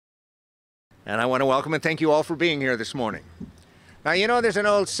And I want to welcome and thank you all for being here this morning. Now, you know, there's an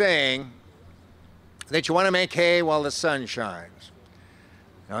old saying that you want to make hay while the sun shines.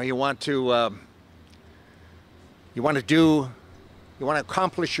 You know, you want to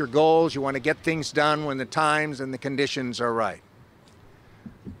accomplish your goals. You want to get things done when the times and the conditions are right.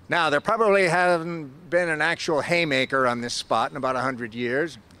 Now, there probably hasn't been an actual haymaker on this spot in about 100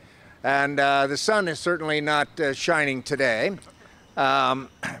 years. And the sun is certainly not shining today.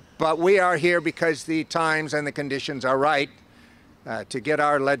 But we are here because the times and the conditions are right to get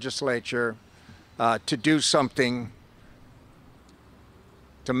our legislature to do something,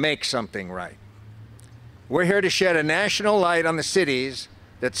 to make something right. We're here to shed a national light on the cities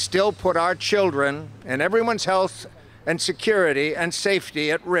that still put our children and everyone's health and security and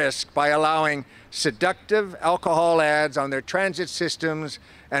safety at risk by allowing seductive alcohol ads on their transit systems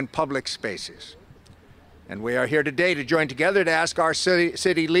and public spaces. And we are here today to join together to ask our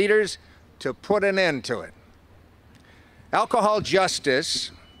city leaders to put an end to it. Alcohol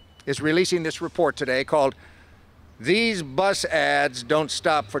Justice is releasing this report today called "These Bus Ads Don't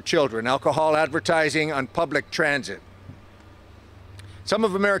Stop for Children: Alcohol Advertising on Public Transit." Some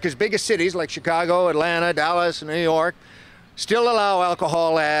of America's biggest cities like Chicago, Atlanta, Dallas, and New York still allow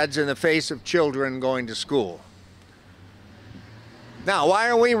alcohol ads in the face of children going to school. Now, why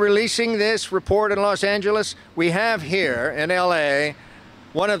are we releasing this report in Los Angeles? We have here in LA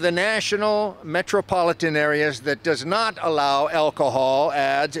one of the national metropolitan areas that does not allow alcohol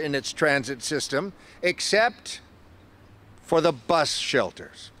ads in its transit system, except for the bus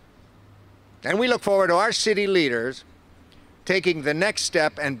shelters. And we look forward to our city leaders taking the next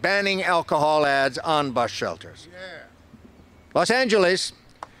step and banning alcohol ads on bus shelters. Yeah. Los Angeles,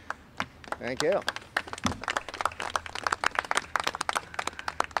 thank you.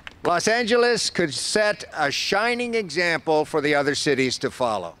 Los Angeles could set a shining example for the other cities to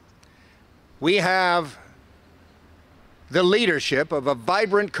follow. We have the leadership of a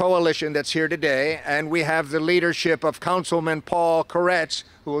vibrant coalition that's here today, and we have the leadership of Councilman Paul Koretz,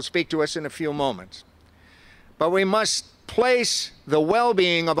 who will speak to us in a few moments. But we must place the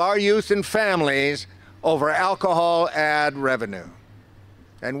well-being of our youth and families over alcohol ad revenue.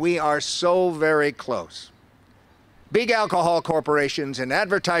 And we are so very close. Big alcohol corporations and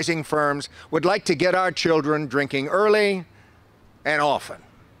advertising firms would like to get our children drinking early and often.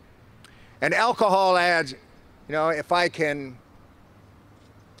 And alcohol ads, you know, if I can,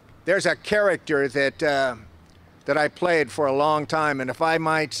 there's a character that I played for a long time, and if I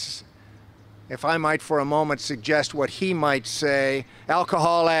might for a moment suggest what he might say,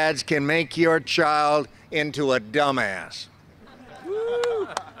 alcohol ads can make your child into a dumbass.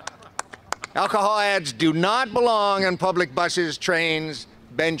 Alcohol ads do not belong on public buses, trains,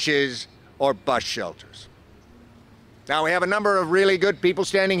 benches, or bus shelters. Now, we have a number of really good people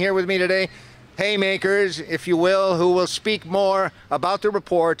standing here with me today, haymakers, if you will, who will speak more about the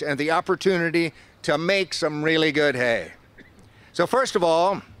report and the opportunity to make some really good hay. So first of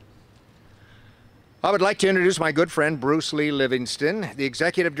all, I would like to introduce my good friend Bruce Lee Livingston, the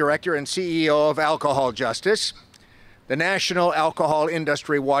Executive Director and CEO of Alcohol Justice, the national alcohol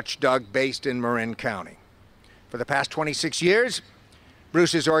industry watchdog based in Marin County. For the past 26 years,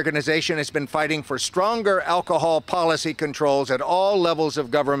 Bruce's organization has been fighting for stronger alcohol policy controls at all levels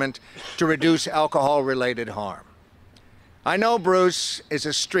of government to reduce alcohol-related harm. I know Bruce is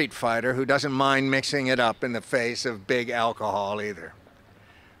a street fighter who doesn't mind mixing it up in the face of big alcohol either.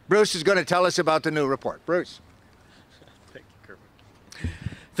 Bruce is going to tell us about the new report. Bruce. Thank you, Kurtwood.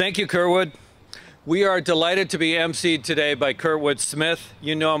 Thank you, Kurtwood. We are delighted to be emceed today by Kurtwood Smith.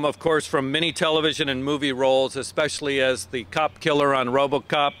 You know him, of course, from many television and movie roles, especially as the cop killer on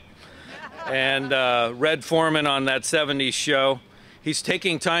RoboCop and Red Foreman on that 70s show. He's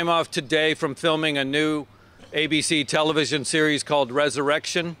taking time off today from filming a new ABC television series called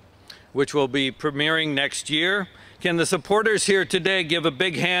Resurrection, which will be premiering next year. Can the supporters here today give a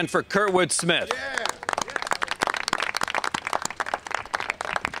big hand for Kurtwood Smith? Yeah.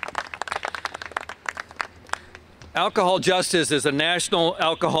 Alcohol Justice is a national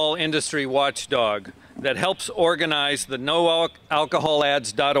alcohol industry watchdog that helps organize the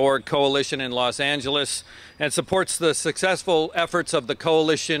NoAlcoholAds.org coalition in Los Angeles and supports the successful efforts of the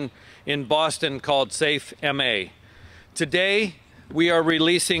coalition in Boston called Safe MA. Today, we are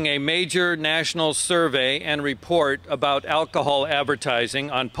releasing a major national survey and report about alcohol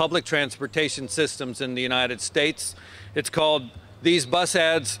advertising on public transportation systems in the United States. It's called "These Bus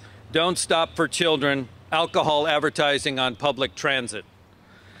Ads Don't Stop for Children: Alcohol Advertising on Public Transit."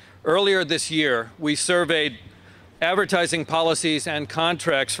 Earlier this year, we surveyed advertising policies and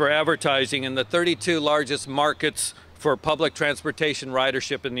contracts for advertising in the 32 largest markets for public transportation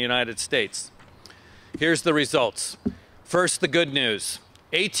ridership in the United States. Here's the results. First, the good news.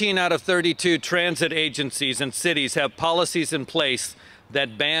 18 out of 32 transit agencies and cities have policies in place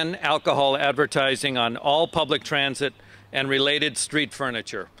that ban alcohol advertising on all public transit and related street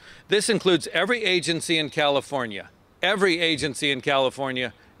furniture. This includes every agency in California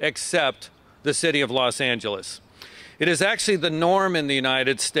except the city of Los Angeles. It is actually the norm in the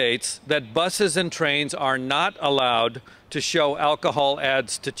United States that buses and trains are not allowed to show alcohol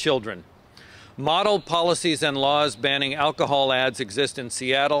ads to children. Model policies and laws banning alcohol ads exist in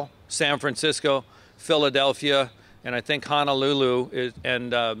Seattle, San Francisco, Philadelphia, and I think Honolulu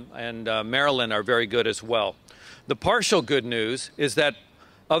and Maryland are very good as well. The partial good news is that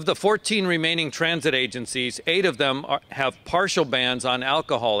of the 14 remaining transit agencies, 8 of them have partial bans on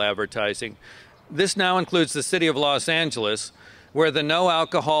alcohol advertising. This now includes the city of Los Angeles, where the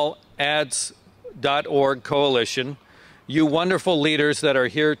NoAlcoholAds.org coalition, you wonderful leaders that are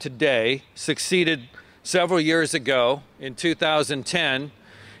here today, succeeded several years ago in 2010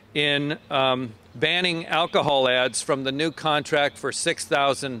 in banning alcohol ads from the new contract for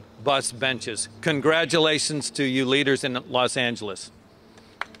 6,000 bus benches. Congratulations to you leaders in Los Angeles.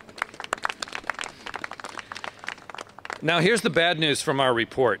 Now here's the bad news from our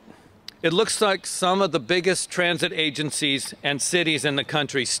report. It looks like some of the biggest transit agencies and cities in the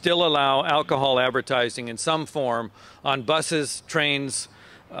country still allow alcohol advertising in some form on buses, trains,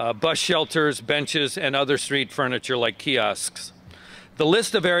 bus shelters, benches, and other street furniture like kiosks. The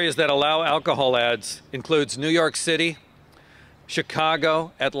list of areas that allow alcohol ads includes New York City,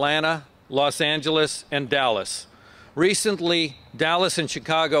 Chicago, Atlanta, Los Angeles, and Dallas. Recently, Dallas and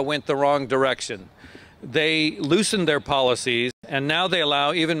Chicago went the wrong direction. They loosened their policies, and now they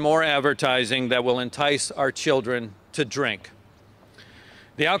allow even more advertising that will entice our children to drink.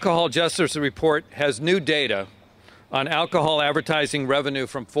 The Alcohol Justice Report has new data on alcohol advertising revenue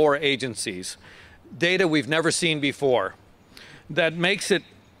from 4 agencies, data we've never seen before, that makes it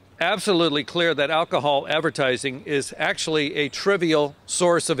absolutely clear that alcohol advertising is actually a trivial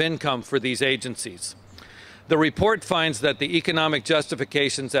source of income for these agencies. The report finds that the economic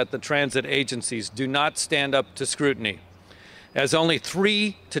justifications at the transit agencies do not stand up to scrutiny, as only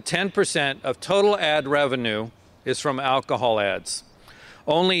 3 to 10% of total ad revenue is from alcohol ads.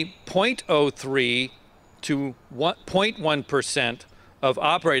 Only 0.03 to 0.1% of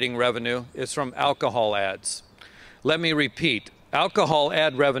operating revenue is from alcohol ads. Let me repeat, alcohol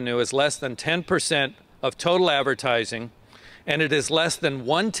ad revenue is less than 10% of total advertising, and it is less than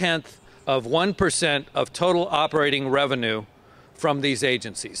 1/10 of 1% of total operating revenue from these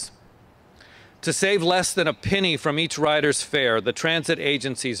agencies. To save less than a penny from each rider's fare, the transit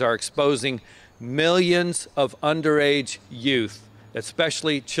agencies are exposing millions of underage youth,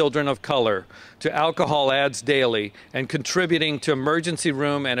 especially children of color, to alcohol ads daily and contributing to emergency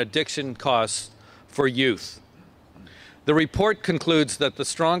room and addiction costs for youth. The report concludes that the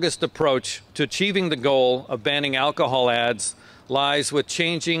strongest approach to achieving the goal of banning alcohol ads lies with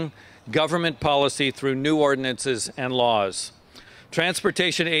changing government policy through new ordinances and laws.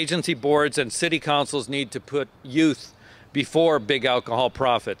 Transportation agency boards and city councils need to put youth before big alcohol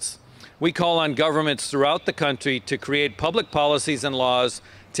profits. We call on governments throughout the country to create public policies and laws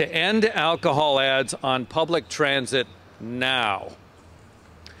to end alcohol ads on public transit now.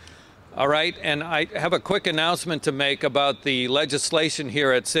 All right, and I have a quick announcement to make about the legislation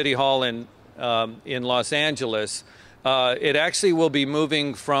here at City Hall in Los Angeles. It actually will be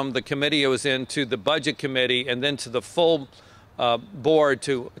moving from the committee it was in to the Budget Committee and then to the full board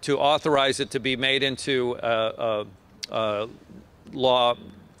to authorize it to be made into law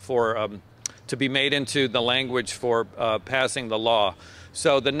for, to be made into the language for passing the law.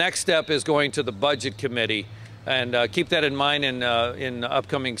 So the next step is going to the Budget Committee, and keep that in mind in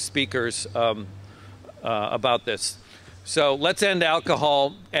upcoming speakers about this. So let's end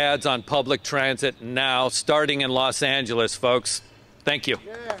alcohol ads on public transit now, starting in Los Angeles, folks. Thank you.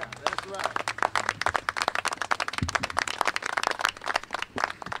 Yeah, that's right.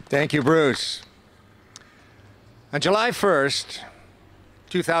 Thank you, Bruce. On July 1st,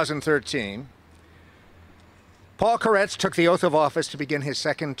 2013, Paul Koretz took the oath of office to begin his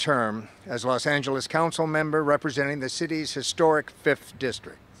second term as Los Angeles council member representing the city's historic 5th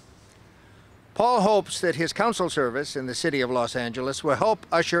District. Paul hopes that his council service in the city of Los Angeles will help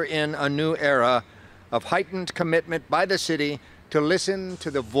usher in a new era of heightened commitment by the city to listen to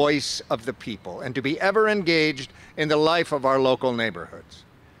the voice of the people and to be ever engaged in the life of our local neighborhoods.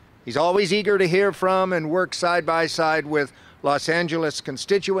 He's always eager to hear from and work side by side with Los Angeles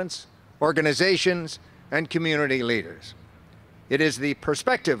constituents, organizations, and community leaders. It is the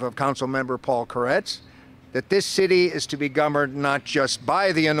perspective of Councilmember Paul Koretz that this city is to be governed not just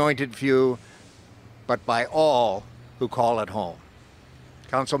by the anointed few, but by all who call it home.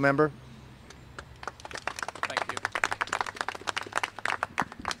 Council member? Thank you.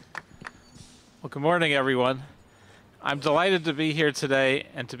 Well, good morning, everyone. I'm delighted to be here today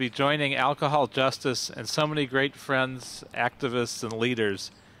and to be joining alcohol justice and so many great friends, activists, and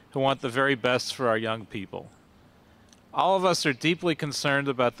leaders who want the very best for our young people. All of us are deeply concerned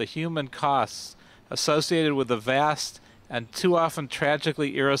about the human costs associated with the vast and too often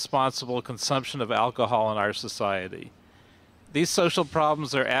tragically irresponsible consumption of alcohol in our society. These social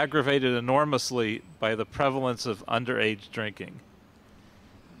problems are aggravated enormously by the prevalence of underage drinking.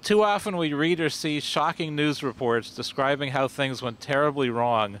 Too often we read or see shocking news reports describing how things went terribly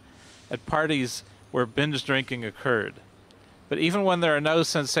wrong at parties where binge drinking occurred. But even when there are no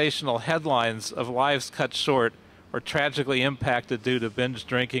sensational headlines of lives cut short or tragically impacted due to binge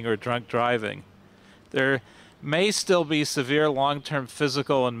drinking or drunk driving, there may still be severe long-term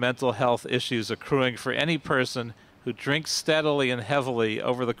physical and mental health issues accruing for any person who drinks steadily and heavily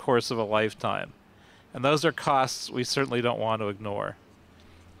over the course of a lifetime. And those are costs we certainly don't want to ignore.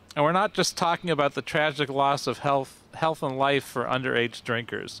 And we're not just talking about the tragic loss of health and life for underage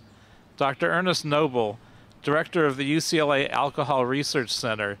drinkers. Dr. Ernest Noble, director of the UCLA Alcohol Research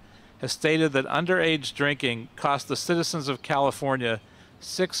Center, has stated that underage drinking costs the citizens of California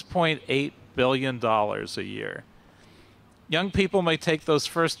 $6.8 billion a year. Young people may take those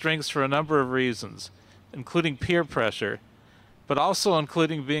first drinks for a number of reasons, including peer pressure, but also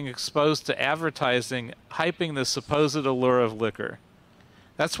including being exposed to advertising hyping the supposed allure of liquor.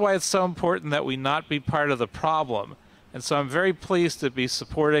 That's why it's so important that we not be part of the problem, and so I'm very pleased to be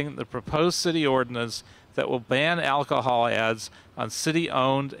supporting the proposed city ordinance that will ban alcohol ads on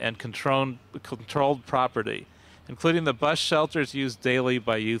city-owned and controlled property, including the bus shelters used daily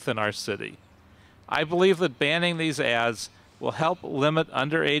by youth in our city. I believe that banning these ads will help limit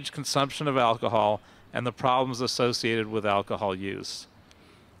underage consumption of alcohol and the problems associated with alcohol use.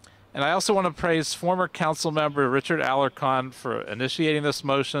 And I also want to praise former council member Richard Alarcon for initiating this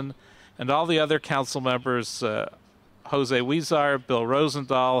motion, and all the other council members, Jose Huizar, Bill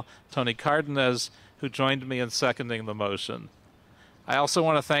Rosendahl, Tony Cardenas, who joined me in seconding the motion. I also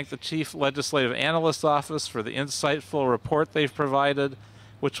want to thank the Chief Legislative Analyst Office for the insightful report they've provided,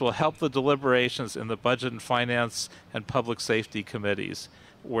 which will help the deliberations in the Budget and Finance and Public Safety Committees,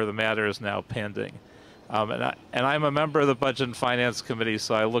 where the matter is now pending. And I'm a member of the Budget and Finance Committee,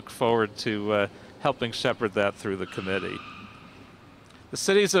 so I look forward to helping shepherd that through the committee. The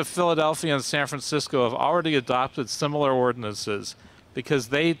cities of Philadelphia and San Francisco have already adopted similar ordinances because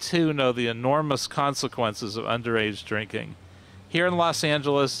they too know the enormous consequences of underage drinking. Here in Los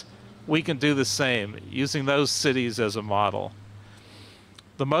Angeles, we can do the same, using those cities as a model.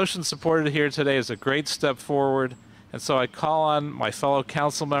 The motion supported here today is a great step forward, and so I call on my fellow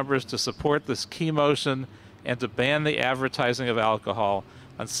council members to support this key motion and to ban the advertising of alcohol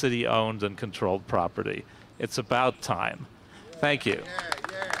on city-owned and controlled property. It's about time. Thank you.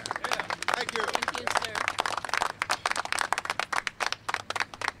 Thank you.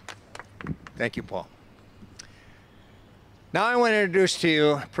 Thank you, Paul. Now I want to introduce to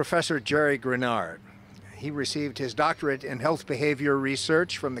you Professor Jerry Grenard. He received his doctorate in health behavior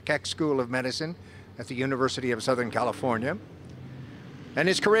research from the Keck School of Medicine at the University of Southern California. And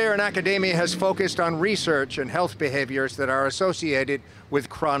his career in academia has focused on research and health behaviors that are associated with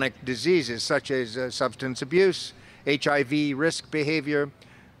chronic diseases such as substance abuse, HIV risk behavior,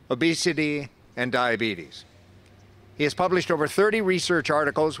 obesity, and diabetes. He has published over 30 research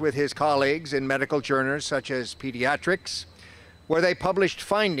articles with his colleagues in medical journals such as Pediatrics, where they published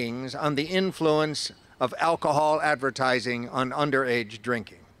findings on the influence of alcohol advertising on underage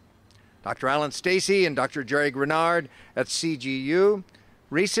drinking. Dr. Alan Stacey and Dr. Jerry Grenard at CGU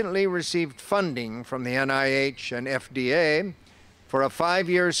recently received funding from the NIH and FDA for a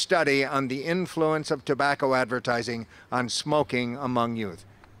 5-year study on the influence of tobacco advertising on smoking among youth.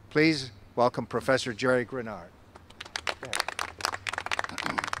 Please welcome Professor Jerry Grenard.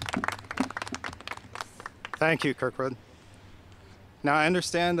 Thank you, Kirkwood. Now, I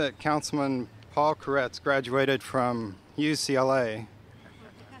understand that Councilman Paul Koretz graduated from UCLA.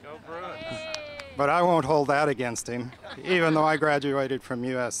 Go Bruins. But I won't hold that against him, even though I graduated from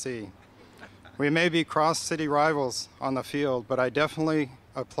USC. We may be cross-city rivals on the field, but I definitely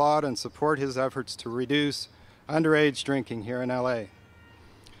applaud and support his efforts to reduce underage drinking here in LA. It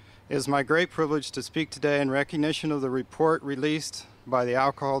is my great privilege to speak today in recognition of the report released by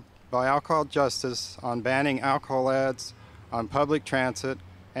Alcohol Justice on banning alcohol ads on public transit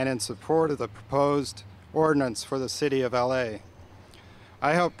and in support of the proposed ordinance for the city of LA.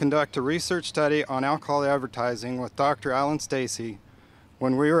 I helped conduct a research study on alcohol advertising with Dr. Alan Stacy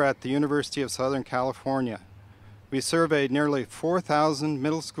when we were at the University of Southern California. We surveyed nearly 4,000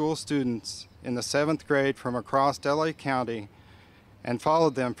 middle school students in the 7th grade from across LA County and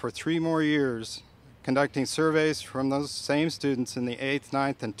followed them for 3 more years, conducting surveys from those same students in the 8th,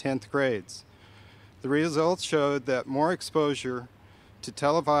 9th, and 10th grades. The results showed that more exposure to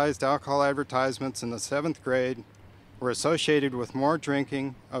televised alcohol advertisements in the 7th grade were associated with more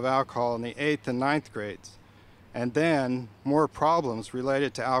drinking of alcohol in the 8th and 9th grades, and then more problems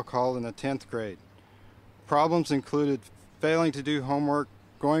related to alcohol in the 10th grade. Problems included failing to do homework,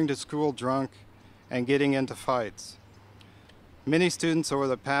 going to school drunk, and getting into fights. Many studies over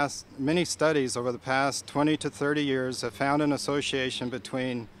the past 20 to 30 years have found an association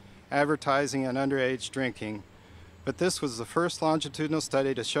between advertising and underage drinking, but this was the first longitudinal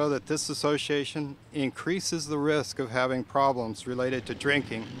study to show that this association increases the risk of having problems related to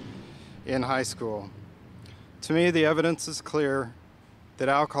drinking in high school. To me, the evidence is clear that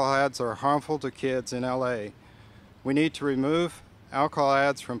alcohol ads are harmful to kids in LA. We need to remove alcohol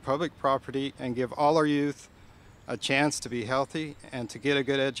ads from public property and give all our youth a chance to be healthy and to get a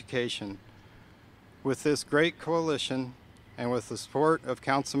good education. With this great coalition and with the support of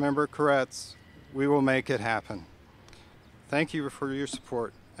Councilmember Koretz, we will make it happen. Thank you for your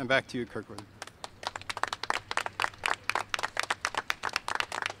support, and back to you, Kurtwood.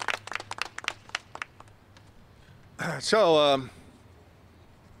 So,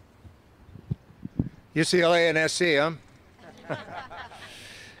 UCLA and SC, huh?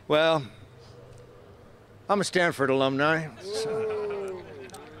 Well, I'm a Stanford alumni. So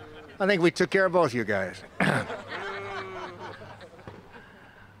I think we took care of both you guys.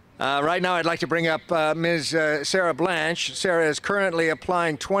 Right now, I'd like to bring up Ms. Sarah Blanche. Sarah is currently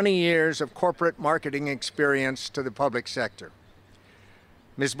applying 20 years of corporate marketing experience to the public sector.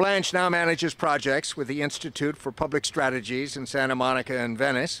 Ms. Blanche now manages projects with the Institute for Public Strategies in Santa Monica and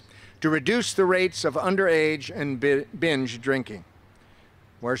Venice to reduce the rates of underage and binge drinking,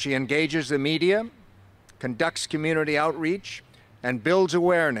 where she engages the media, conducts community outreach, and builds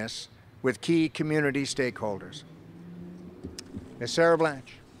awareness with key community stakeholders. Ms. Sarah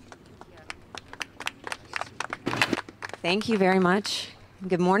Blanche. Thank you very much.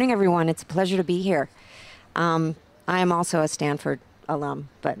 Good morning, everyone. It's a pleasure to be here. I am also a Stanford alum,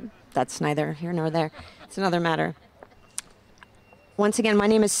 but that's neither here nor there. It's another matter. Once again, my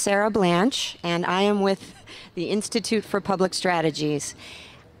name is Sarah Blanche, and I am with the Institute for Public Strategies.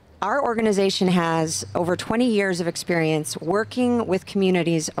 Our organization has over 20 years of experience working with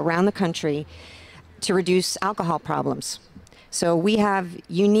communities around the country to reduce alcohol problems. So we have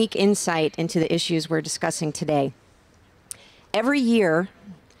unique insight into the issues we're discussing today. Every year,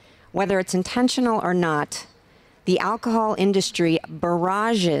 whether it's intentional or not, the alcohol industry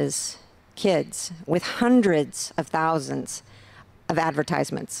barrages kids with hundreds of thousands of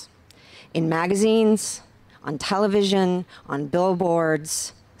advertisements in magazines, on television, on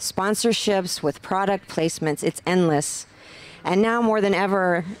billboards, sponsorships with product placements. It's endless. And now more than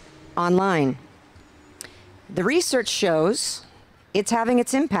ever, online. The research shows it's having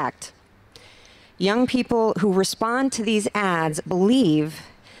its impact. Young people who respond to these ads believe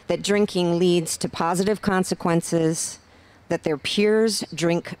that drinking leads to positive consequences, that their peers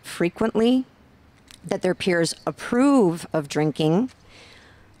drink frequently, that their peers approve of drinking,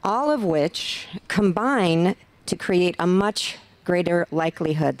 all of which combine to create a much greater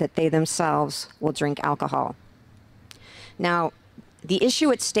likelihood that they themselves will drink alcohol. Now, the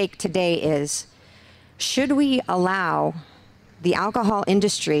issue at stake today is, should we allow the alcohol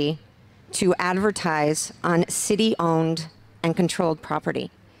industry to advertise on city-owned and controlled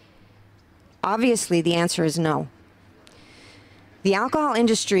property? Obviously, the answer is no. The alcohol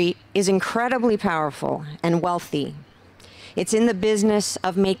industry is incredibly powerful and wealthy. It's in the business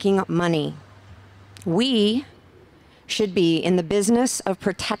of making money. We should be in the business of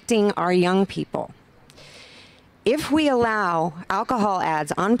protecting our young people. If we allow alcohol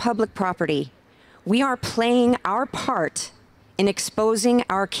ads on public property, we are playing our part in exposing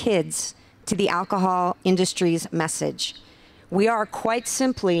our kids to the alcohol industry's message. We are quite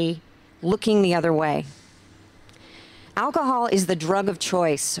simply looking the other way. Alcohol is the drug of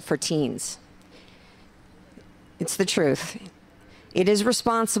choice for teens. It's the truth. It is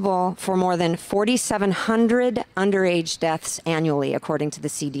responsible for more than 4,700 underage deaths annually, according to the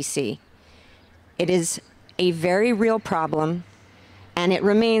CDC. It is a very real problem, and it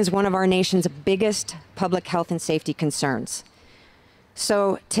remains one of our nation's biggest public health and safety concerns.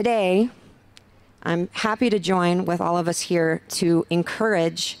 So today, I'm happy to join with all of us here to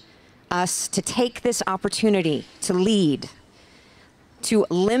encourage us to take this opportunity to lead to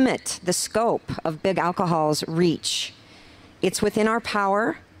limit the scope of big alcohol's reach. It's within our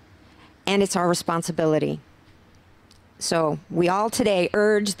power, and it's our responsibility. So we all today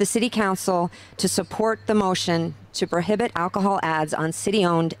urge the City Council to support the motion to prohibit alcohol ads on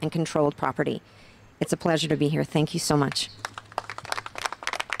city-owned and controlled property. It's a pleasure to be here. Thank you so much.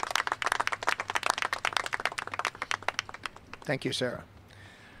 Thank you, Sarah.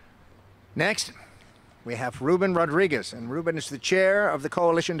 Next, we have Ruben Rodriguez, and Ruben is the chair of the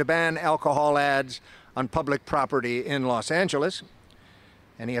Coalition to Ban Alcohol Ads on Public Property in Los Angeles,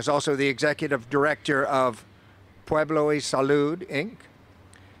 and he is also the executive director of Pueblo y Salud, Inc.,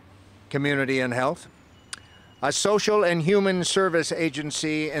 Community and Health, a social and human service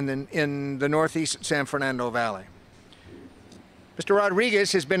agency in the Northeast San Fernando Valley. Mr.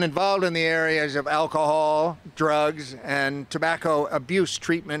 Rodriguez has been involved in the areas of alcohol, drugs, and tobacco abuse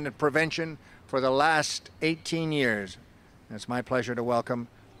treatment and prevention for the last 18 years. And it's my pleasure to welcome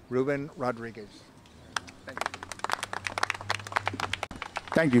Ruben Rodriguez. Thank you.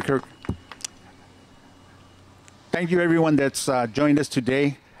 Thank you, Kirk. Thank you, everyone that's joined us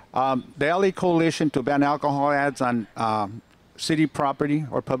today. The LA Coalition to Ban Alcohol Ads on city property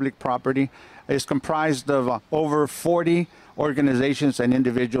or public property is comprised of over 40 organizations and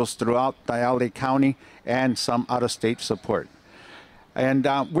individuals throughout the LA County and some out-of-state support. And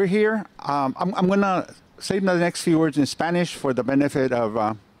we're here. I'm going to say the next few words in Spanish for the benefit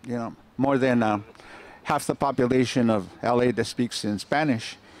of more than half the population of LA that speaks in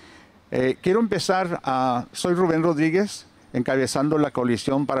Spanish. Quiero empezar. Soy Rubén Rodríguez, encabezando la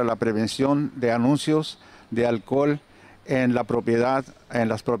coalición para la prevención de anuncios de alcohol en las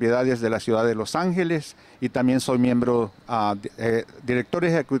propiedades de la ciudad de Los Ángeles, y también soy miembro, director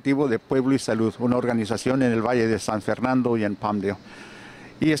ejecutivo de Pueblo y Salud, una organización en el Valle de San Fernando y en Palmdale.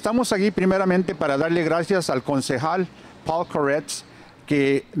 Y estamos aquí primeramente para darle gracias al concejal Paul Koretz,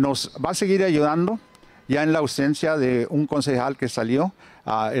 que nos va a seguir ayudando ya en la ausencia de un concejal que salió,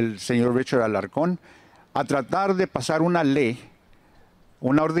 el señor Richard Alarcón, a tratar de pasar una ley,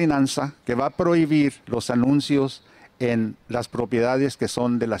 una ordenanza que va a prohibir los anuncios en las propiedades que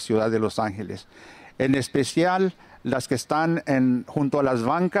son de la ciudad de Los Ángeles, en especial las que están junto a las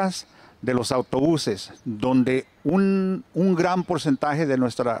bancas de los autobuses, donde un gran porcentaje de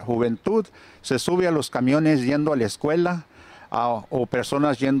nuestra juventud se sube a los camiones yendo a la escuela o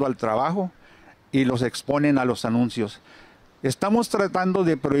personas yendo al trabajo y los exponen a los anuncios. Estamos tratando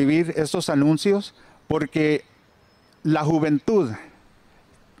de prohibir estos anuncios porque la juventud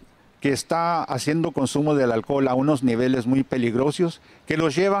que está haciendo consumo del alcohol a unos niveles muy peligrosos, que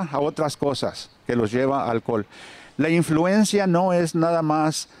los lleva a otras cosas, que los lleva a alcohol. La influencia no es nada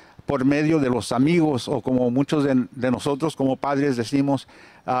más por medio de los amigos, o como muchos de nosotros como padres decimos,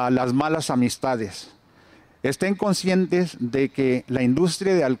 las malas amistades. Estén conscientes de que la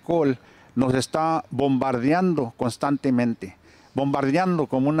industria de alcohol nos está bombardeando constantemente, bombardeando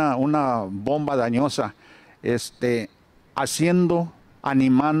como una bomba dañosa,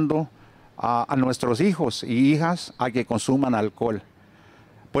 animando a nuestros hijos y hijas a que consuman alcohol.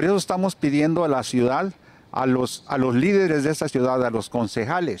 Por eso estamos pidiendo a la ciudad, a los líderes de esta ciudad, a los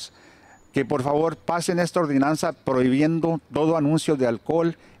concejales, que por favor pasen esta ordenanza prohibiendo todo anuncio de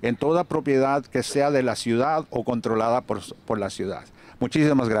alcohol en toda propiedad que sea de la ciudad o controlada por la ciudad.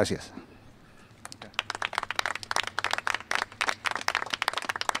 Muchísimas gracias.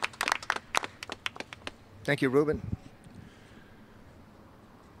 Thank you, Ruben.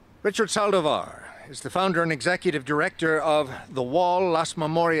 Richard Saldivar is the founder and executive director of the Wall Las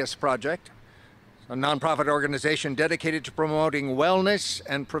Memorias Project, a nonprofit organization dedicated to promoting wellness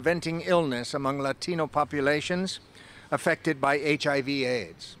and preventing illness among Latino populations affected by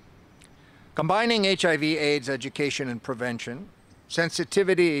HIV/AIDS. Combining HIV/AIDS education and prevention,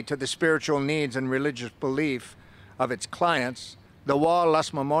 sensitivity to the spiritual needs and religious belief of its clients, the Wall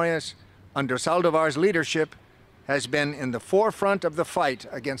Las Memorias, under Saldivar's leadership, has been in the forefront of the fight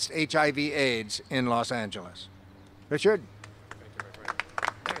against HIV/AIDS in Los Angeles. Richard?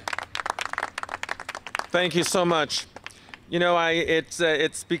 Thank you so much. You know,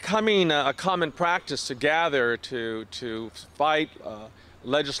 it's becoming a common practice to gather to fight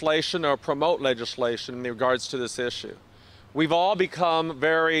legislation or promote legislation in regards to this issue. We've all become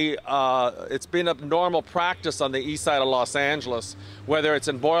it's been a normal practice on the east side of Los Angeles, whether it's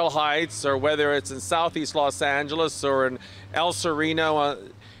in Boyle Heights or whether it's in southeast Los Angeles or in El Sereno,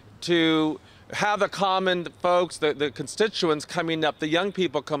 to have the common folks, the constituents coming up, the young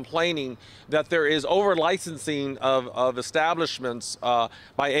people complaining that there is over-licensing of establishments by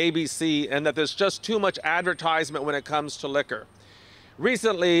ABC and that there's just too much advertisement when it comes to liquor.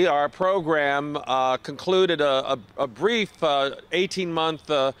 Recently, our program concluded a brief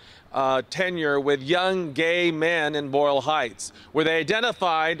 18-month tenure with young gay men in Boyle Heights, where they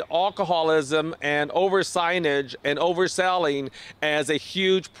identified alcoholism and oversignage and overselling as a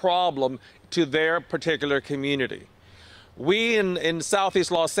huge problem to their particular community. We in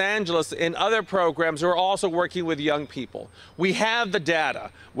Southeast Los Angeles, in other programs, are also working with young people. We have the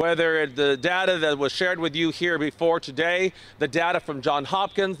data, whether the data that was shared with you here before today, the data from Johns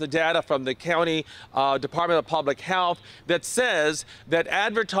Hopkins, the data from the County Department of Public Health, that says that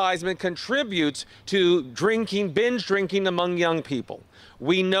advertisement contributes to binge drinking among young people.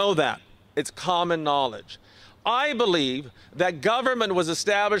 We know that. It's common knowledge. I believe that government was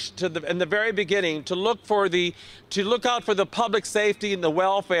established in the very beginning to look out for the public safety and the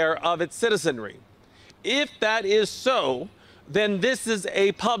welfare of its citizenry. If that is so, then this is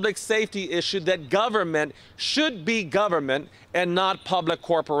a public safety issue that government should be government and not public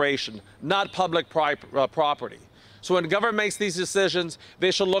corporation, not public property. So when government makes these decisions,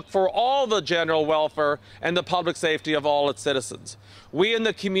 they should look for all the general welfare and the public safety of all its citizens. We in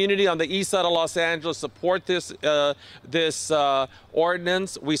the community on the east side of Los Angeles support this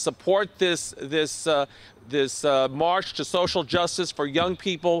ordinance. We support this march to social justice for young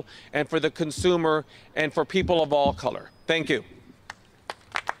people and for the consumer and for people of all color. Thank you.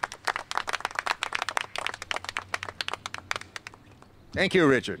 Thank you,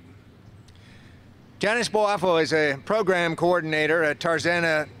 Richard. Janice Boafo is a program coordinator at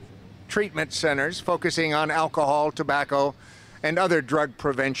Tarzana Treatment Centers, focusing on alcohol, tobacco, and other drug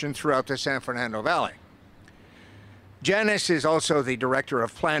prevention throughout the San Fernando Valley. Janice is also the Director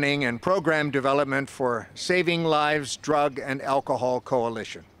of Planning and Program Development for Saving Lives Drug and Alcohol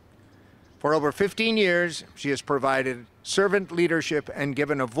Coalition. For over 15 years, she has provided servant leadership and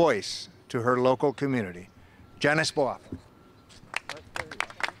given a voice to her local community. Janice Boafo.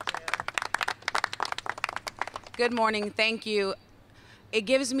 Good morning. Thank you. It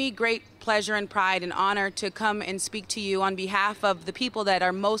gives me great pleasure and pride and honor to come and speak to you on behalf of the people that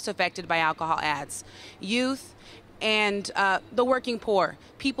are most affected by alcohol ads, youth and the working poor,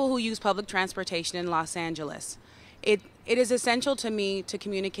 people who use public transportation in Los Angeles. It is essential to me to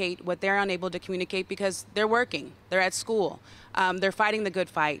communicate what they're unable to communicate because they're working, they're at school, they're fighting the good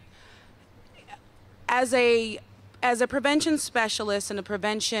fight. As a prevention specialist and a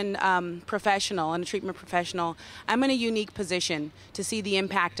prevention professional and a treatment professional, I'm in a unique position to see the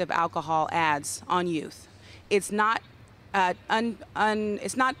impact of alcohol ads on youth. It's not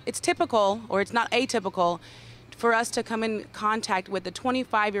it's typical, or it's not atypical for us to come in contact with a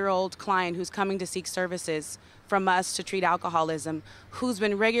 25-year-old client who's coming to seek services from us to treat alcoholism, who's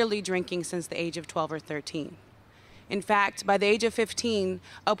been regularly drinking since the age of 12 or 13. In fact, by the age of 15,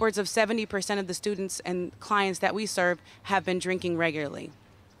 upwards of 70% of the students and clients that we serve have been drinking regularly.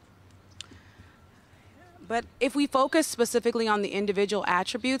 But if we focus specifically on the individual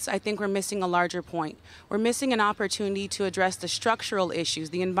attributes, I think we're missing a larger point. We're missing an opportunity to address the structural issues,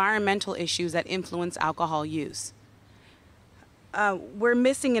 the environmental issues that influence alcohol use. We're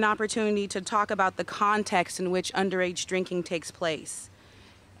missing an opportunity to talk about the context in which underage drinking takes place.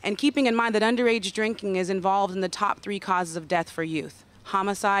 And keeping in mind that underage drinking is involved in the top 3 causes of death for youth: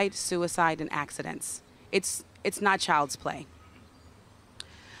 homicide, suicide, and accidents. It's not child's play.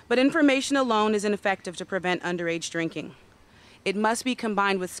 But information alone is ineffective to prevent underage drinking. It must be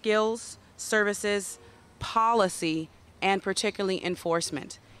combined with skills, services, policy, and particularly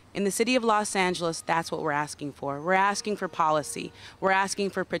enforcement. In the city of Los Angeles, that's what we're asking for. We're asking for policy. We're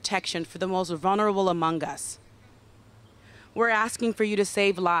asking for protection for the most vulnerable among us. We're asking for you to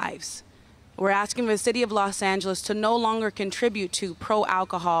save lives. We're asking for the city of Los Angeles to no longer contribute to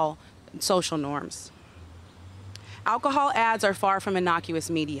pro-alcohol social norms. Alcohol ads are far from innocuous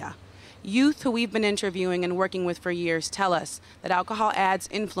media. Youth who we've been interviewing and working with for years tell us that alcohol ads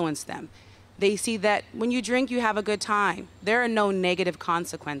influence them. They see that when you drink, you have a good time. There are no negative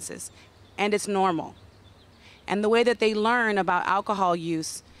consequences, and it's normal. And the way that they learn about alcohol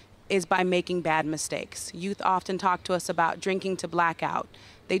use is by making bad mistakes. Youth often talk to us about drinking to blackout.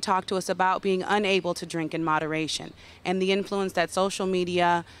 They talk to us about being unable to drink in moderation and the influence that social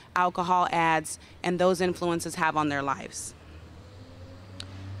media, alcohol ads, and those influences have on their lives.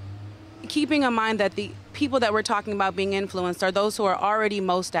 Keeping in mind that the people that we're talking about being influenced are those who are already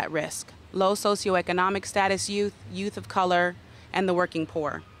most at risk: low socioeconomic status youth, youth of color, and the working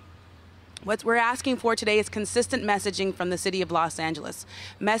poor. What we're asking for today is consistent messaging from the city of Los Angeles,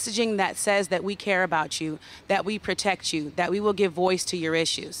 messaging that says that we care about you, that we protect you, that we will give voice to your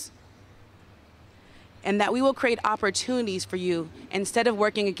issues, and that we will create opportunities for you instead of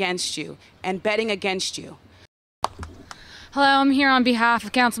working against you and betting against you. Hello, I'm here on behalf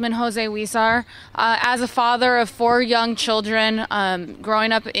of Councilman Jose Huizar. As a father of 4 young children,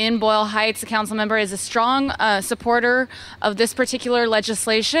 growing up in Boyle Heights, the council member is a strong supporter of this particular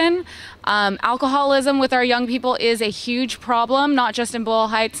legislation. Alcoholism with our young people is a huge problem, not just in Boyle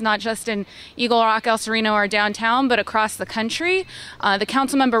Heights, not just in Eagle Rock, El Sereno, or downtown, but across the country. The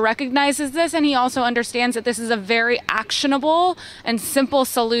council member recognizes this, and he also understands that this is a very actionable and simple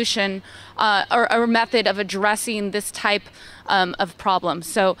solution or method of addressing this type of problem.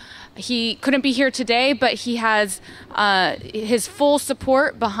 So he couldn't be here today, but he has his full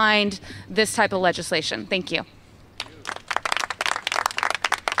support behind this type of legislation. Thank you.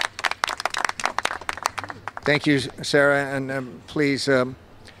 Thank you, Sarah, and please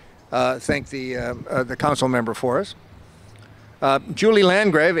thank the council member for us. Julie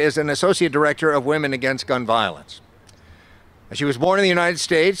Landgrave is an associate director of Women Against Gun Violence. She was born in the United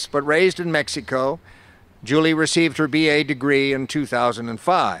States but raised in Mexico. Julie received her BA degree in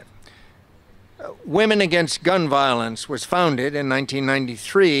 2005. Women Against Gun Violence was founded in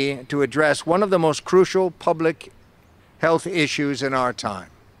 1993 to address one of the most crucial public health issues in our time,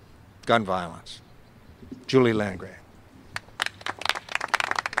 gun violence. Julie Landgrave.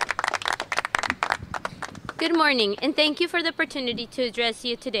 Good morning, and thank you for the opportunity to address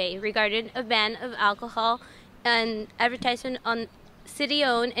you today regarding a ban of alcohol and advertisement on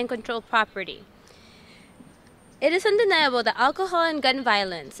city-owned and controlled property. It is undeniable that alcohol and gun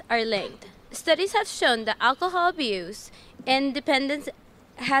violence are linked. Studies have shown that alcohol abuse and dependence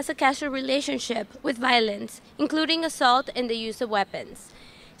has a causal relationship with violence, including assault and the use of weapons.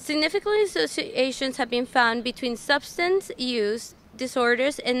 Significant associations have been found between substance use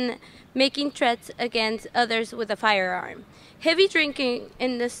disorders and making threats against others with a firearm. Heavy drinking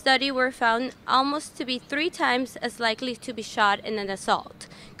in the study were found almost to be 3 times as likely to be shot in an assault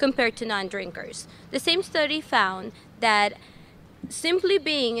compared to non-drinkers. The same study found that simply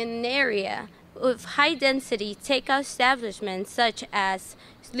being in an area of high-density takeout establishments such as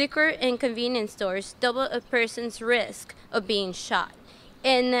liquor and convenience stores double a person's risk of being shot.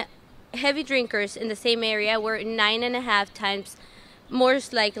 And heavy drinkers in the same area were 9.5 times more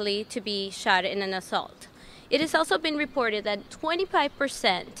likely to be shot in an assault. It has also been reported that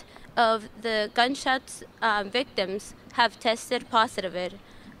 25% of the gunshots victims have tested positive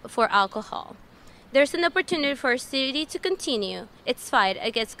for alcohol. There's an opportunity for our city to continue its fight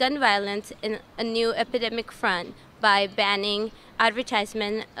against gun violence in a new epidemic front by banning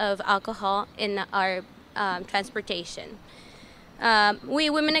advertisement of alcohol in our transportation. We,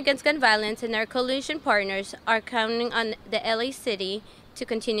 Women Against Gun Violence, and our coalition partners are counting on the LA City to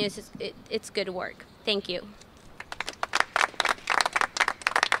continue its good work. Thank you.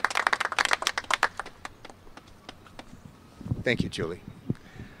 Thank you, Julie.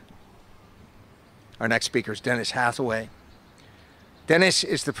 Our next speaker is Dennis Hathaway. Dennis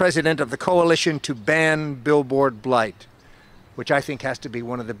is the president of the Coalition to Ban Billboard Blight, which I think has to be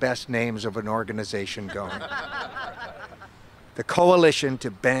one of the best names of an organization going. The Coalition to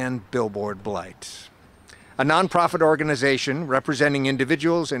Ban Billboard Blight, a nonprofit organization representing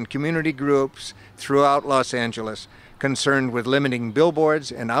individuals and community groups throughout Los Angeles concerned with limiting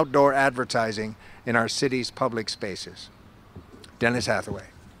billboards and outdoor advertising in our city's public spaces. Dennis Hathaway.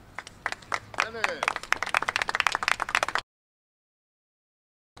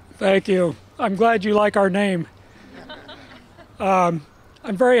 Thank you. I'm glad you like our name. I'm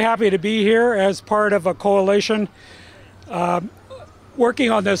very happy to be here as part of a coalition working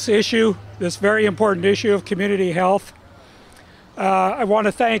on this issue, this very important issue of community health. I want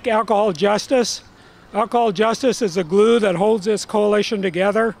to thank Alcohol Justice. Alcohol Justice is the glue that holds this coalition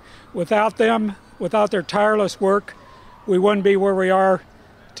together. Without them, without their tireless work, we wouldn't be where we are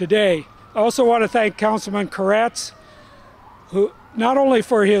today. I also want to thank Councilman Koretz, who not only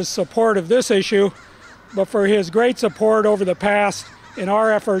for his support of this issue, but for his great support over the past in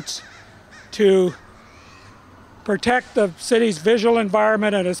our efforts to protect the city's visual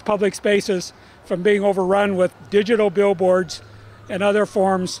environment and its public spaces from being overrun with digital billboards and other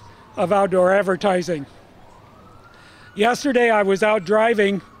forms of outdoor advertising. Yesterday I was out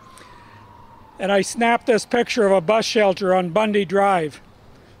driving and I snapped this picture of a bus shelter on Bundy Drive.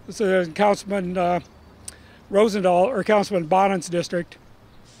 This is in Councilman Rosendahl, or Councilman Bonnen's district.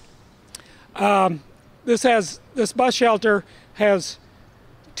 This bus shelter has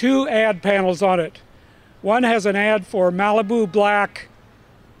 2 ad panels on it. One has an ad for Malibu Black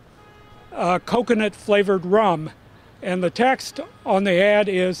coconut flavored rum, and the text on the ad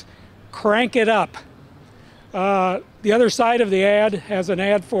is "Crank it up." The other side of the ad has an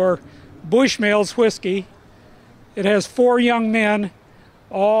ad for Bushmills whiskey. It has 4 young men,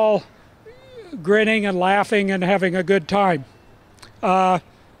 all grinning and laughing and having a good time.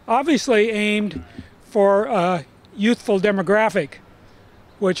 Obviously aimed for a youthful demographic,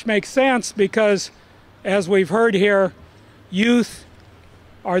 which makes sense because, as we've heard here, youth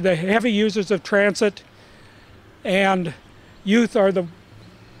are the heavy users of transit, and youth are the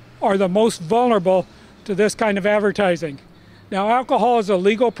most vulnerable to this kind of advertising. Now, alcohol is a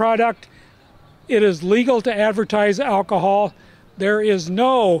legal product. It is legal to advertise alcohol. There is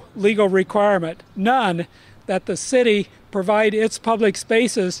no legal requirement, none, that the city provide its public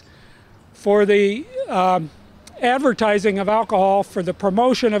spaces for the advertising of alcohol, for the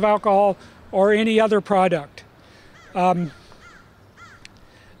promotion of alcohol, or any other product.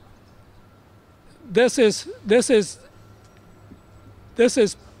 This is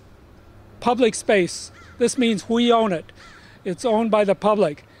public space. This means we own it. It's owned by the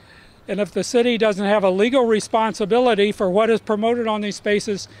public. And if the city doesn't have a legal responsibility for what is promoted on these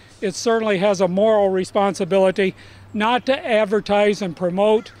spaces, it certainly has a moral responsibility not to advertise and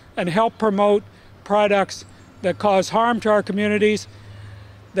promote and help promote products that cause harm to our communities,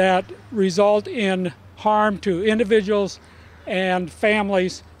 that result in harm to individuals and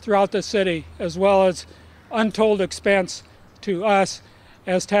families throughout the city, as well as untold expense to us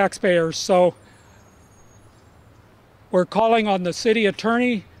as taxpayers. So we're calling on the city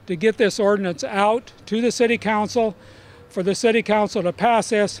attorney to get this ordinance out to the city council, for the city council to pass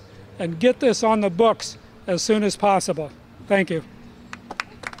this and get this on the books as soon as possible. Thank you.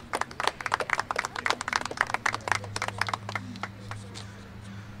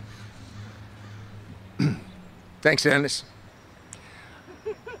 Thanks, Dennis.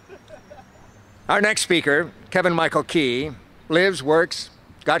 Our next speaker, Kevin Michael Key, lives, works,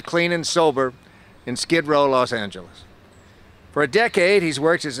 got clean and sober in Skid Row, Los Angeles. For a decade, he's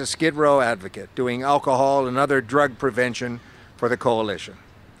worked as a Skid Row advocate, doing alcohol and other drug prevention for the coalition.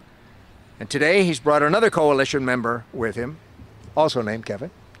 And today, he's brought another coalition member with him, also named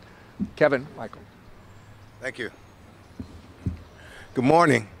Kevin. Kevin Michael. Thank you. Good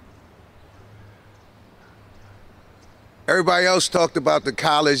morning. Everybody else talked about the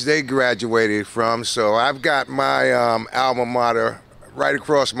college they graduated from, so I've got my alma mater right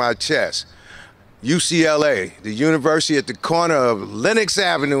across my chest. UCLA, the university at the corner of Lenox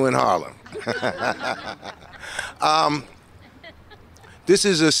Avenue in Harlem. This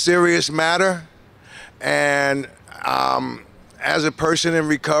is a serious matter, and as a person in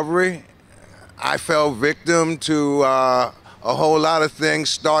recovery, I fell victim to a whole lot of things,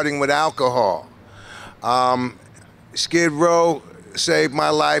 starting with alcohol. Skid Row saved my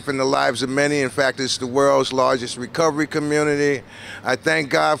life and the lives of many. In fact, it's the world's largest recovery community. I thank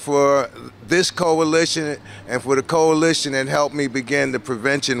God for this coalition and for the coalition that helped me begin the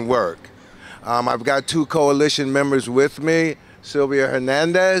prevention work. I've got two coalition members with me, Sylvia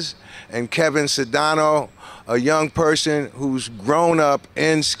Hernandez and Kevin Sedano, a young person who's grown up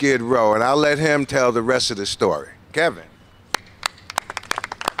in Skid Row, and I'll let him tell the rest of the story. Kevin.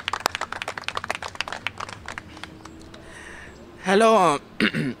 Hello,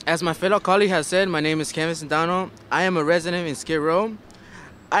 as my fellow colleague has said, my name is Kevin Sedano. I am a resident in Skid Row.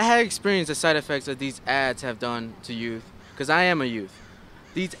 I have experienced the side effects that these ads have done to youth, because I am a youth.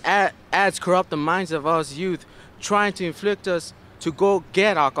 These ads corrupt the minds of us youth, trying to inflict us to go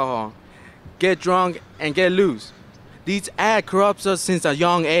get alcohol, get drunk, and get loose. These ads corrupt us since a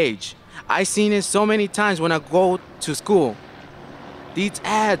young age. I've seen it so many times when I go to school. These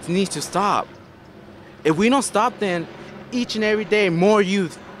ads need to stop. If we don't stop, then each and every day more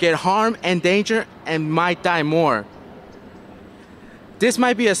youth get harmed and danger and might die more. This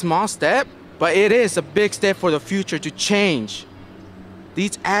might be a small step, but it is a big step for the future to change.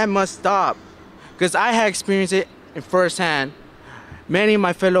 These ads must stop, because I have experienced it in firsthand. Many of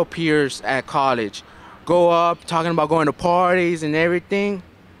my fellow peers at college go up talking about going to parties and everything.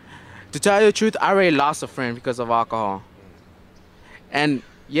 To tell you the truth, I already lost a friend because of alcohol. And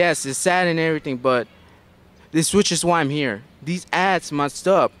yes, it's sad and everything, but this is why I'm here. These ads must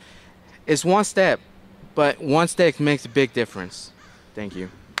stop. It's one step, but one step makes a big difference. Thank you.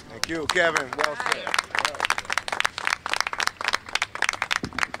 Thank you, Kevin. Well said.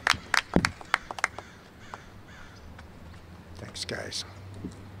 Thanks, guys.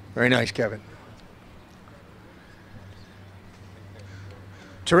 Very nice, Kevin.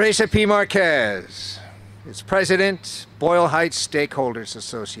 Teresa P. Marquez is President, Boyle Heights Stakeholders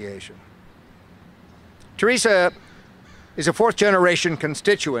Association. Teresa is a fourth-generation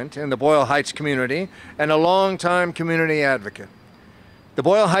constituent in the Boyle Heights community and a longtime community advocate. The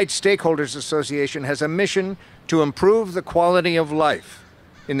Boyle Heights Stakeholders Association has a mission to improve the quality of life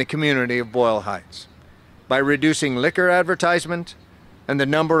in the community of Boyle Heights by reducing liquor advertisement, and the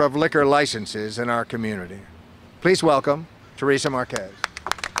number of liquor licenses in our community. Please welcome Teresa Marquez.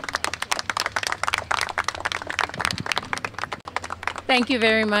 Thank you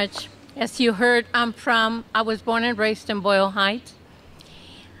very much. As you heard, I was born and raised in Boyle Heights,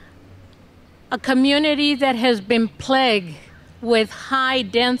 a community that has been plagued with high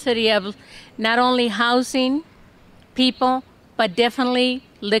density of not only housing, people, but definitely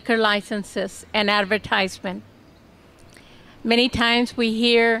liquor licenses and advertisement. Many times we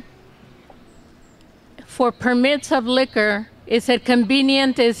hear for permits of liquor, is it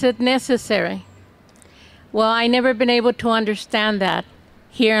convenient, is it necessary? Well, I never been able to understand that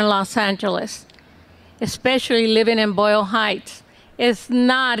here in Los Angeles, especially living in Boyle Heights. It's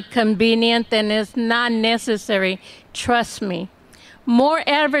not convenient and it's not necessary, trust me. More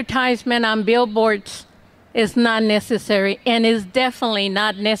advertisement on billboards is not necessary and is definitely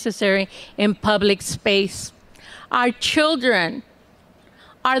not necessary in public space. Our children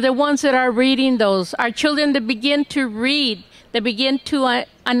are the ones that are reading those. Our children that begin to read, that begin to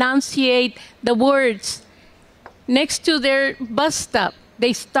enunciate the words next to their bus stop.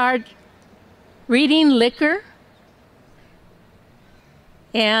 They start reading liquor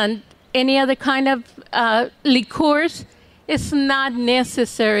and any other kind of liqueurs. It's not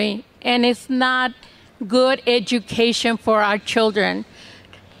necessary and it's not good education for our children.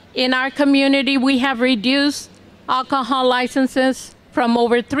 In our community, we have reduced alcohol licenses from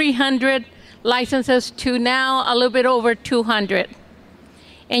over 300 licenses to now a little bit over 200.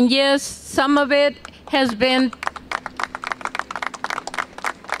 And yes, some of it has been,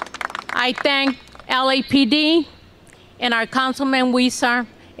 I thank LAPD and our Councilman Weezer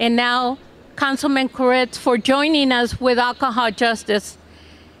and now Councilman Koretz for joining us with Alcohol Justice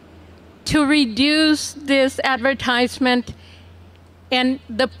to reduce this advertisement and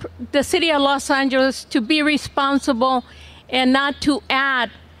the city of Los Angeles to be responsible and not to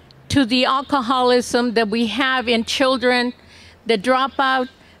add to the alcoholism that we have in children, the dropout,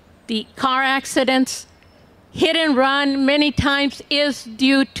 the car accidents. Hit and run many times is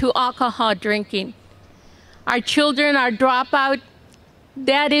due to alcohol drinking. Our children are dropout.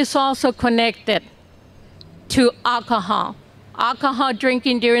 That is also connected to alcohol. Alcohol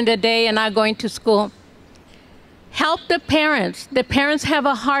drinking during the day and not going to school. Help the parents. The parents have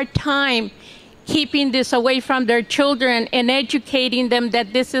a hard time keeping this away from their children and educating them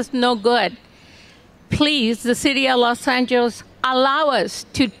that this is no good. Please, the city of Los Angeles, allow us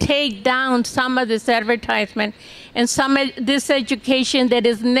to take down some of this advertisement and some of this education that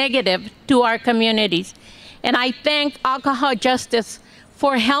is negative to our communities. And I thank Alcohol Justice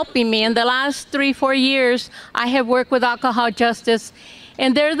for helping me. In the last 3-4 years, I have worked with Alcohol Justice,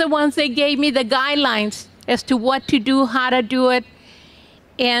 and they're the ones that gave me the guidelines as to what to do, how to do it,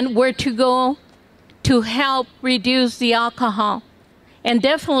 and where to go to help reduce the alcohol. And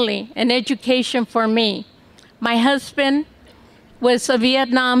definitely an education for me. My husband was a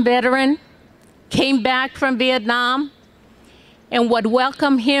Vietnam veteran, came back from Vietnam, and what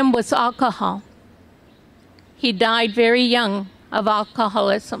welcomed him was alcohol. He died very young of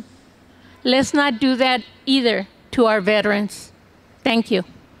alcoholism. Let's not do that either to our veterans. Thank you.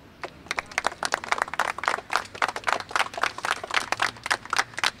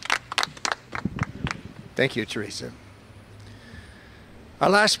 Thank you, Teresa. Our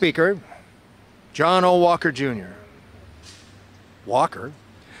last speaker, John O. Walker Jr. Walker?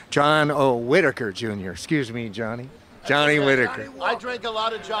 John O. Whitaker Jr. Excuse me, Johnny. Johnny Whitaker. I drank a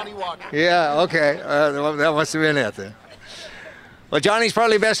lot of Johnny Walker. Yeah, okay. That must have been it then. Well, Johnny's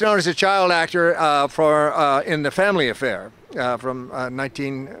probably best known as a child actor in The Family Affair from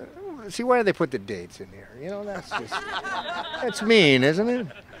 19... See, why do they put the dates in here? You know, that's just... That's mean, isn't it?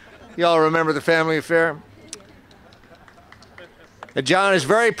 You all remember The Family Affair? John is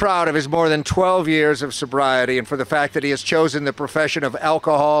very proud of his more than 12 years of sobriety and for the fact that he has chosen the profession of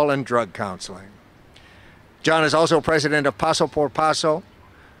alcohol and drug counseling. John is also president of Paso por Paso,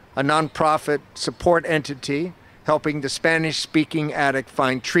 a nonprofit support entity helping the Spanish-speaking addict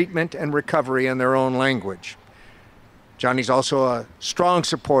find treatment and recovery in their own language. Johnny's also a strong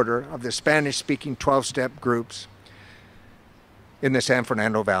supporter of the Spanish-speaking 12-step groups in the San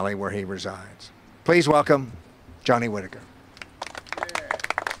Fernando Valley where he resides. Please welcome Johnny Whitaker.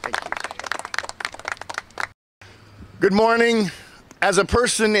 Good morning. As a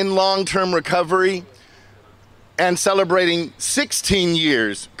person in long-term recovery and celebrating 16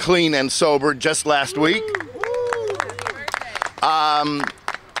 years clean and sober just last week,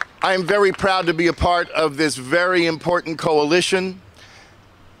 I am very proud to be a part of this very important coalition,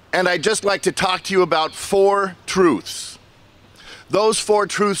 and I'd just like to talk to you about 4 truths. Those 4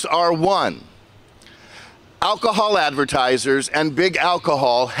 truths are: 1, alcohol advertisers and big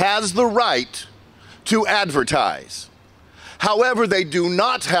alcohol has the right to advertise. However, they do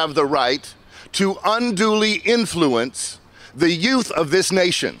not have the right to unduly influence the youth of this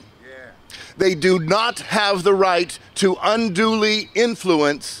nation. They do not have the right to unduly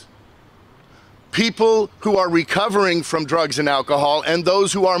influence people who are recovering from drugs and alcohol and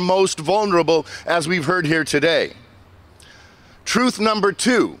those who are most vulnerable, as we've heard here today. Truth number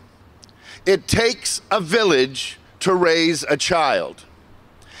 2, it takes a village to raise a child.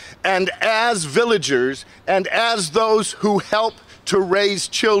 And as villagers and as those who help to raise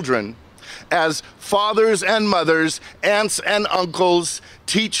children, as fathers and mothers, aunts and uncles,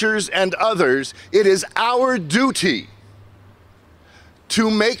 teachers and others, it is our duty to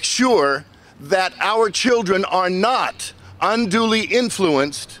make sure that our children are not unduly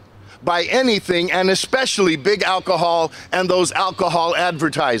influenced by anything, and especially big alcohol and those alcohol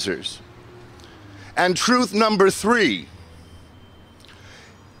advertisers. And truth number 3,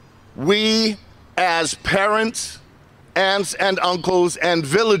 we as parents, aunts and uncles and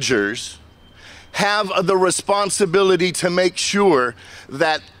villagers have the responsibility to make sure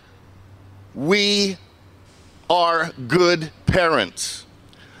that we are good parents.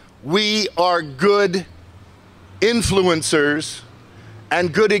 We are good influencers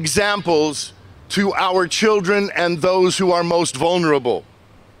and good examples to our children and those who are most vulnerable.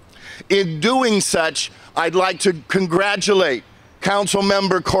 In doing such, I'd like to congratulate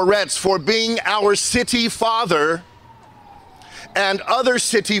Councilmember Koretz for being our city father and other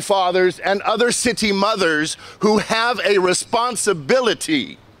city fathers and other city mothers who have a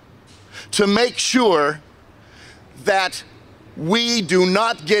responsibility to make sure that we do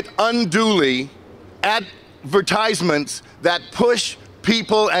not get unduly advertisements that push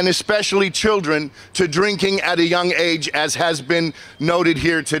people and especially children to drinking at a young age, as has been noted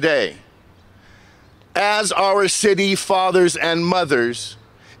here today. As our city fathers and mothers,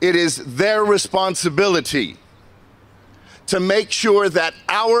 it is their responsibility to make sure that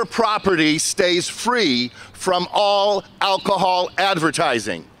our property stays free from all alcohol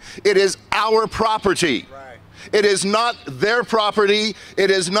advertising. It is our property. It is not their property.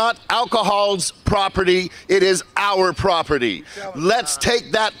 It is not alcohol's property. It is our property. Let's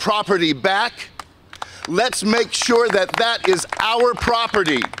take that property back. Let's make sure that that is our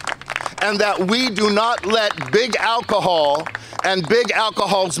property and that we do not let big alcohol and big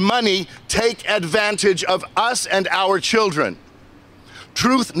alcohol's money take advantage of us and our children.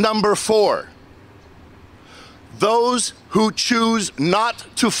 Truth number 4, those who choose not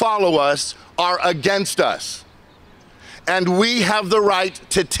to follow us are against us. And we have the right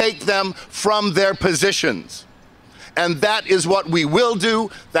to take them from their positions. And that is what we will do,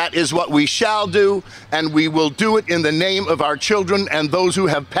 that is what we shall do, and we will do it in the name of our children and those who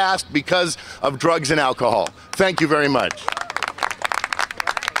have passed because of drugs and alcohol. Thank you very much.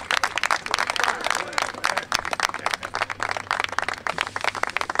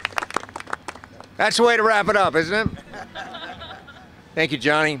 That's the way to wrap it up, isn't it? Thank you,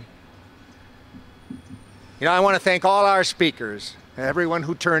 Johnny. You know, I want to thank all our speakers, everyone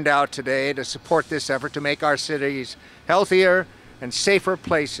who turned out today to support this effort to make our cities healthier and safer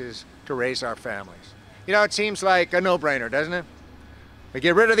places to raise our families. You know, it seems like a no-brainer, doesn't it? We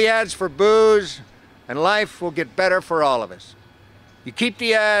get rid of the ads for booze, and life will get better for all of us. You keep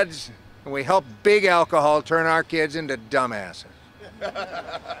the ads, and we help big alcohol turn our kids into dumbasses.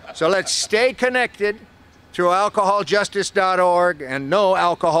 So let's stay connected through alcoholjustice.org and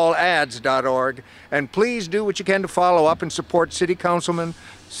noalcoholads.org. And please do what you can to follow up and support City Councilmember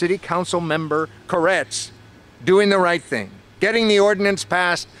Koretz doing the right thing, getting the ordinance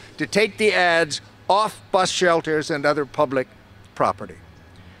passed to take the ads off bus shelters and other public property.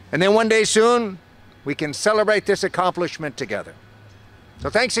 And then one day soon, we can celebrate this accomplishment together. So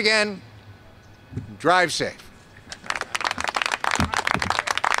thanks again. Drive safe.